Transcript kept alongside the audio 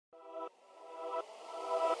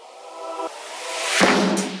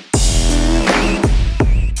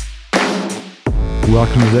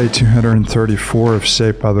Welcome to day 234 of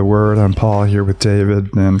Shaped by the Word. I'm Paul here with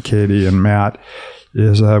David and Katie and Matt.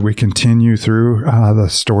 As we continue through the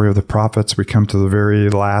story of the prophets, we come to the very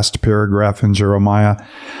last paragraph in Jeremiah.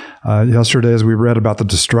 Yesterday, as we read about the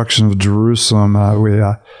destruction of Jerusalem,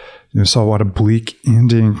 we saw what a bleak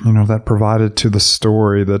ending, that provided to the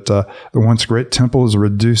story, that the once great temple is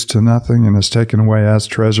reduced to nothing and is taken away as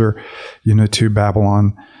treasure, to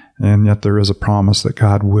Babylon. And yet there is a promise that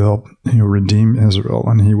God will redeem Israel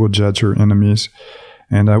and he will judge her enemies.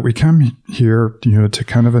 And we come here, to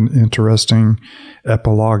kind of an interesting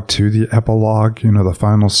epilogue to the epilogue. The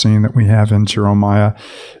final scene that we have in Jeremiah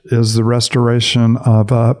is the restoration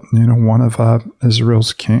of, one of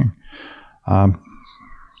Israel's king.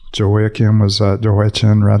 Jehoiachin was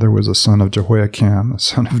a son of Jehoiakim, the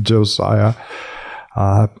son of Josiah.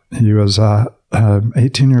 He was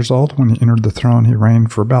 18 years old when he entered the throne. He reigned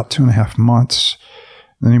for about 2.5 months.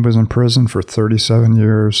 Then he was in prison for 37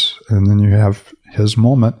 years. And then you have his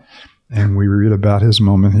moment, and we read about his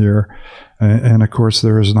moment here. And of course,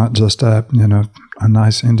 there is not just a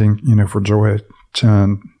nice ending, for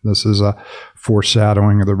Jehoiachin. This is a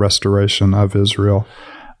foreshadowing of the restoration of Israel,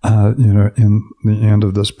 in the end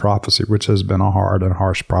of this prophecy, which has been a hard and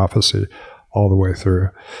harsh prophecy all the way through.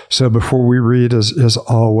 So before we read, as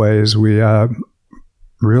always, we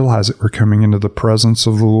realize that we're coming into the presence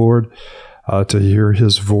of the Lord, to hear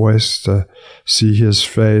his voice, to see his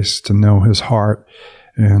face, to know his heart,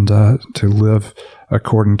 and to live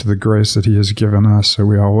according to the grace that he has given us. So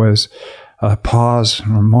we always pause a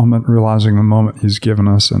moment, realizing the moment he's given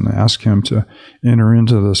us, and ask him to enter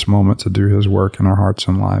into this moment to do his work in our hearts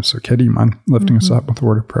and lives. So Katie, you mind lifting us up with a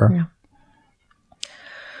word of prayer? Yeah.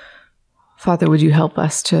 Father, would you help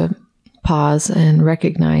us to pause and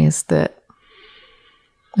recognize that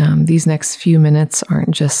these next few minutes aren't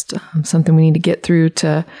just something we need to get through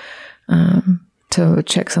to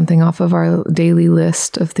check something off of our daily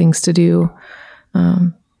list of things to do.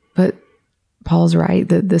 But Paul's right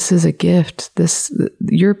that this is a gift.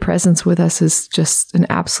 Your presence with us is just an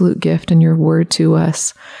absolute gift, and your word to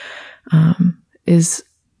us is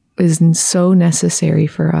so necessary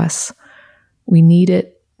for us. We need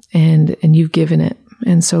it. And you've given it.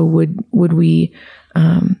 And so would we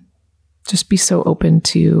just be so open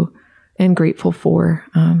to and grateful for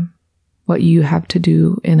what you have to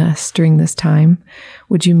do in us during this time?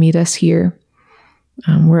 Would you meet us here?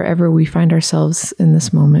 Wherever we find ourselves in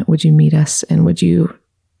this moment, would you meet us, and would you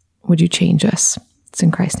change us? It's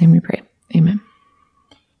in Christ's name we pray. Amen.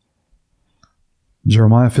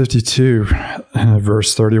 Jeremiah 52,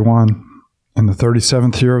 verse 31. In the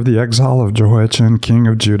 37th year of the exile of Jehoiachin, king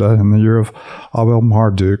of Judah, in the year of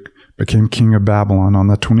Abel-Marduk, became king of Babylon, on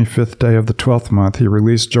the 25th day of the 12th month, he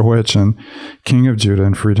released Jehoiachin, king of Judah,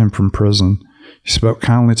 and freed him from prison. He spoke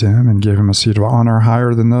kindly to him and gave him a seat of honor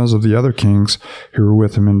higher than those of the other kings who were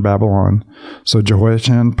with him in Babylon. So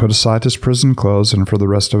Jehoiachin put aside his prison clothes, and for the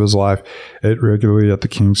rest of his life ate regularly at the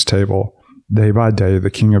king's table. Day by day,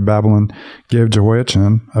 the king of Babylon gave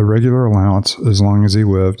Jehoiachin a regular allowance as long as he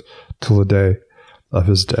lived, till the day of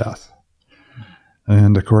his death.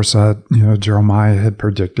 And of course, Jeremiah had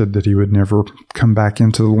predicted that he would never come back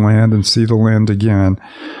into the land and see the land again.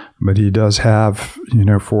 But he does have,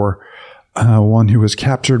 for one who was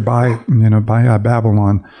captured by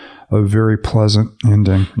Babylon, a very pleasant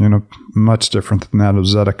ending, much different than that of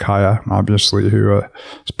Zedekiah, obviously, who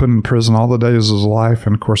was put in prison all the days of his life,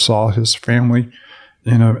 and of course saw his family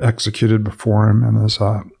executed before him, and his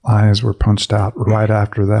eyes were punched out right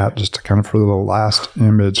after that, just to kind of, for the last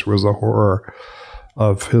image was the horror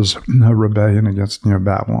of his rebellion against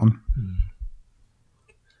Babylon.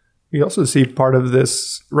 We also see part of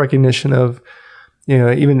this recognition of,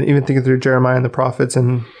 even thinking through Jeremiah and the prophets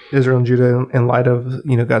and Israel and Judah in light of,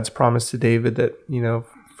 God's promise to David that,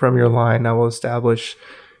 from your line I will establish,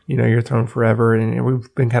 your throne forever. And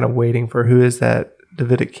we've been kind of waiting for who is that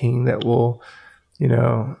Davidic king that will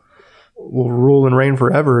rule and reign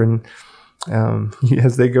forever. And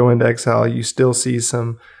as they go into exile, you still see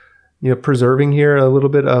some, preserving here a little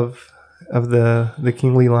bit of the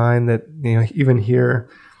kingly line that, even here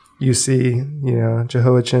you see,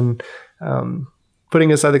 Jehoiachin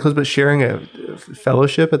putting aside the clothes, but sharing a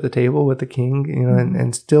fellowship at the table with the king,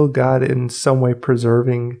 and still God in some way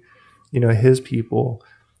preserving, his people,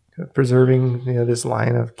 preserving, this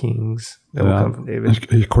line of kings that will come from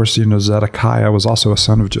David. Of course, Zedekiah was also a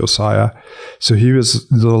son of Josiah. So he was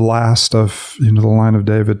the last of, the line of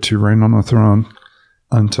David to reign on the throne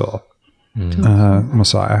until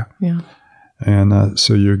Messiah. Yeah. And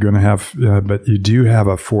so you're going to have, but you do have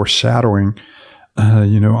a foreshadowing,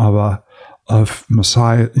 of of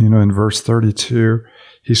Messiah, in verse 32,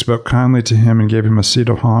 he spoke kindly to him and gave him a seat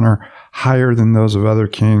of honor higher than those of other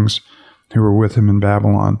kings who were with him in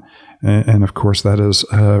Babylon. And of course, that is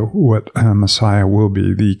what Messiah will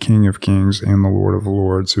be, the King of Kings and the Lord of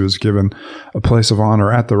Lords, who is given a place of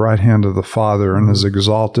honor at the right hand of the Father and is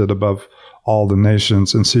exalted above all the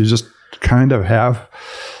nations. And so you just kind of have,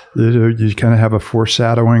 a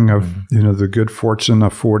foreshadowing of, the good fortune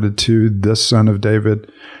afforded to this son of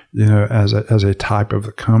David, as a type of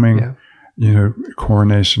the coming,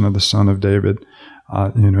 coronation of the son of David,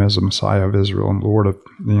 as a Messiah of Israel and Lord of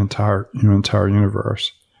the entire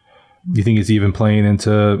universe. Do you think it's even playing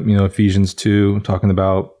into, Ephesians 2, talking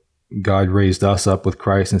about God raised us up with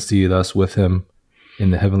Christ and seated us with him in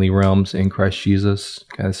the heavenly realms in Christ Jesus?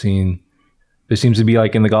 Kind of seeing, there seems to be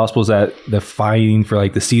like in the Gospels that the fighting for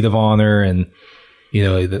like the seat of honor and,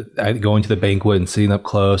 going to the banquet and sitting up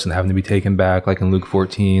close and having to be taken back, like in Luke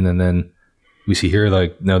 14. And then we see here,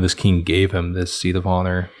 like, no, this king gave him this seat of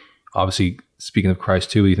honor. Obviously, speaking of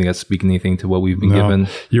Christ too, do you think that's speaking anything to what we've been given?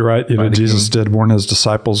 You're right. Jesus did warn his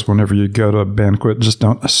disciples, whenever you go to a banquet, just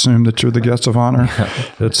don't assume that you're the guest of honor.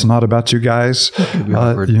 It's not about you guys.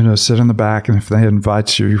 Sit in the back, and if they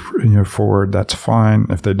invite you, forward, that's fine.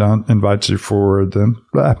 If they don't invite you forward, then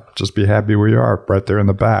just be happy where you are, right there in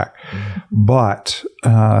the back. But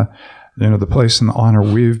the place and the honor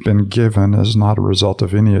we've been given is not a result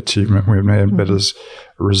of any achievement we've made, but is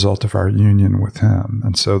a result of our union with him.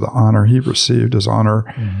 And so the honor he received is honor,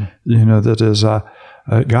 that is,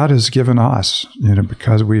 God has given us,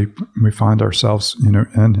 because we find ourselves, in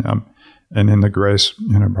him and in the grace,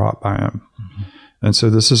 brought by him. And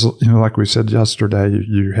so this is, like we said yesterday,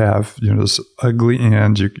 you have, this ugly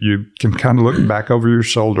end. You can kind of look back over your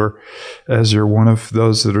shoulder as you're one of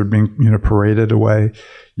those that are being, paraded away,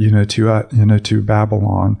 to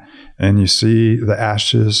Babylon, and you see the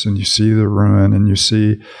ashes and you see the ruin and you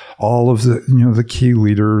see all of the, the key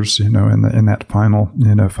leaders, in that final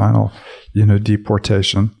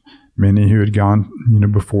deportation, many who had gone,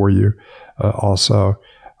 before you, also.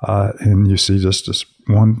 And you see just this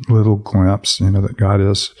one little glimpse, that God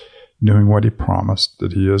is doing what he promised,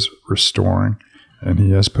 that he is restoring, and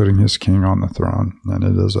he is putting his king on the throne. And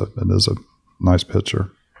it is a nice picture.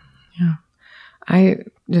 Yeah. I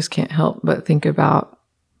just can't help but think about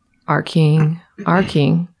our king,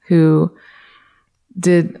 who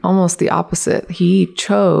did almost the opposite. He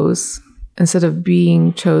chose, instead of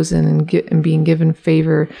being chosen and being given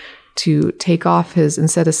favor to take off and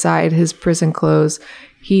set aside his prison clothes,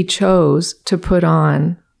 he chose to put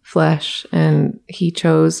on flesh, and he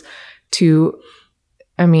chose to,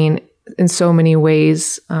 in so many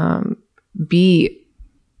ways, be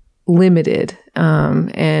limited.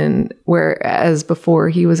 And whereas before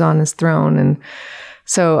he was on his throne. And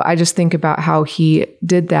so I just think about how he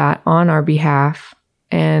did that on our behalf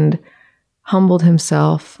and humbled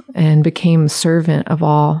himself and became servant of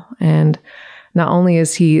all. And not only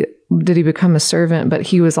did he become a servant, but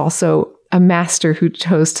he was also a master who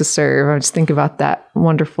chose to serve. I just think about that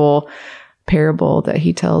wonderful parable that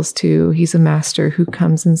he tells too. He's a master who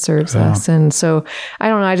comes and serves us. And so I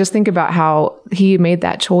don't know, I just think about how he made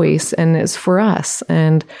that choice, and it's for us.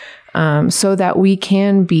 And so that we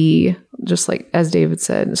can be, just like as David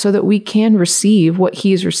said, so that we can receive what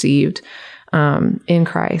he's received in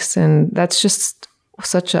Christ. And that's just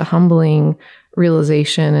such a humbling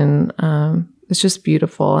realization. And it's just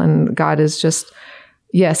beautiful. And God is just,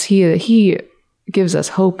 yes, he gives us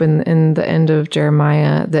hope in the end of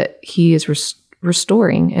Jeremiah that he is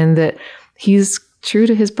restoring and that he's true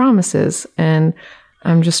to his promises. And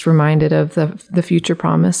I'm just reminded of the future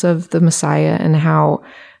promise of the Messiah, and how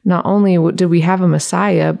not only did we have a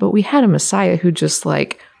Messiah, but we had a Messiah who just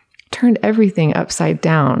turned everything upside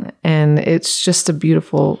down. And it's just a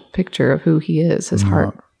beautiful picture of who he is, his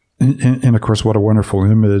heart. And of course, what a wonderful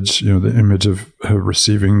image, the image of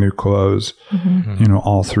receiving new clothes,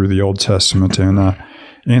 all through the Old Testament and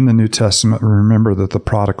in the New Testament. Remember that the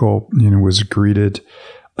prodigal, was greeted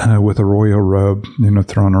with a royal robe,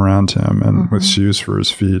 thrown around him, and with shoes for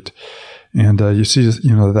his feet. And you see,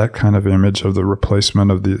 that kind of image of the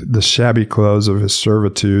replacement of the shabby clothes of his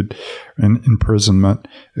servitude and imprisonment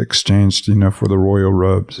exchanged, for the royal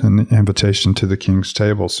robes and the invitation to the king's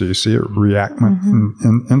table. So you see a reenactment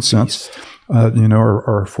in incense,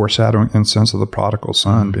 or foreshadowing incense of the prodigal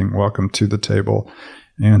son being welcomed to the table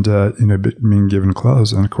and, being given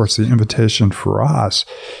clothes. And of course, the invitation for us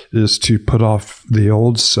is to put off the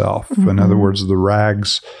old self. In other words, the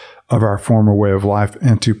rags of our former way of life,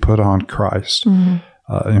 and to put on Christ,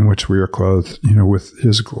 in which we are clothed, with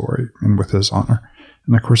his glory and with his honor.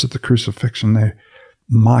 And of course, at the crucifixion,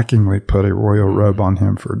 mockingly put a royal robe on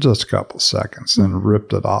him for just a couple seconds, then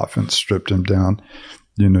ripped it off and stripped him down,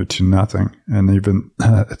 to nothing. And even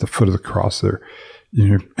at the foot of the cross there,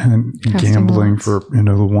 and gambling for,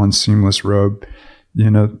 the one seamless robe,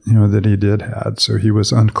 that he did had. So he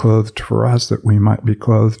was unclothed for us that we might be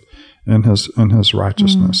clothed in his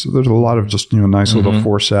righteousness. So there's a lot of just, nice little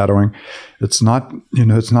foreshadowing. It's not,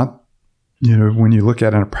 when you look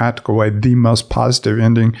at it in a practical way, the most positive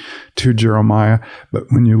ending to Jeremiah. But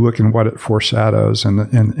when you look in what it foreshadows and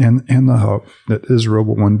the hope that Israel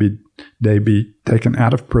will one day be taken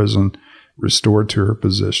out of prison, restored to her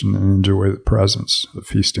position, and enjoy the presence of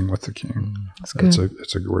feasting with the king. That's good.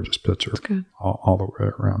 It's a gorgeous picture all the way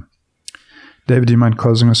around. David, do you mind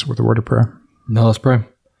closing us with a word of prayer? No, let's pray.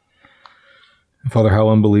 Father, how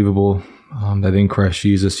unbelievable that in Christ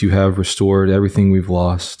Jesus you have restored everything we've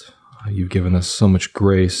lost. You've given us so much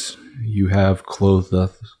grace. You have clothed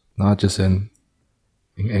us, not just in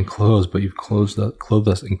clothes, but you've clothed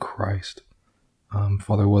us in Christ.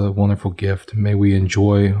 Father, what a wonderful gift. May we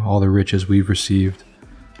enjoy all the riches we've received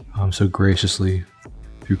so graciously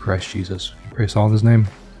through Christ Jesus. We pray all in his name.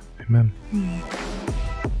 Amen.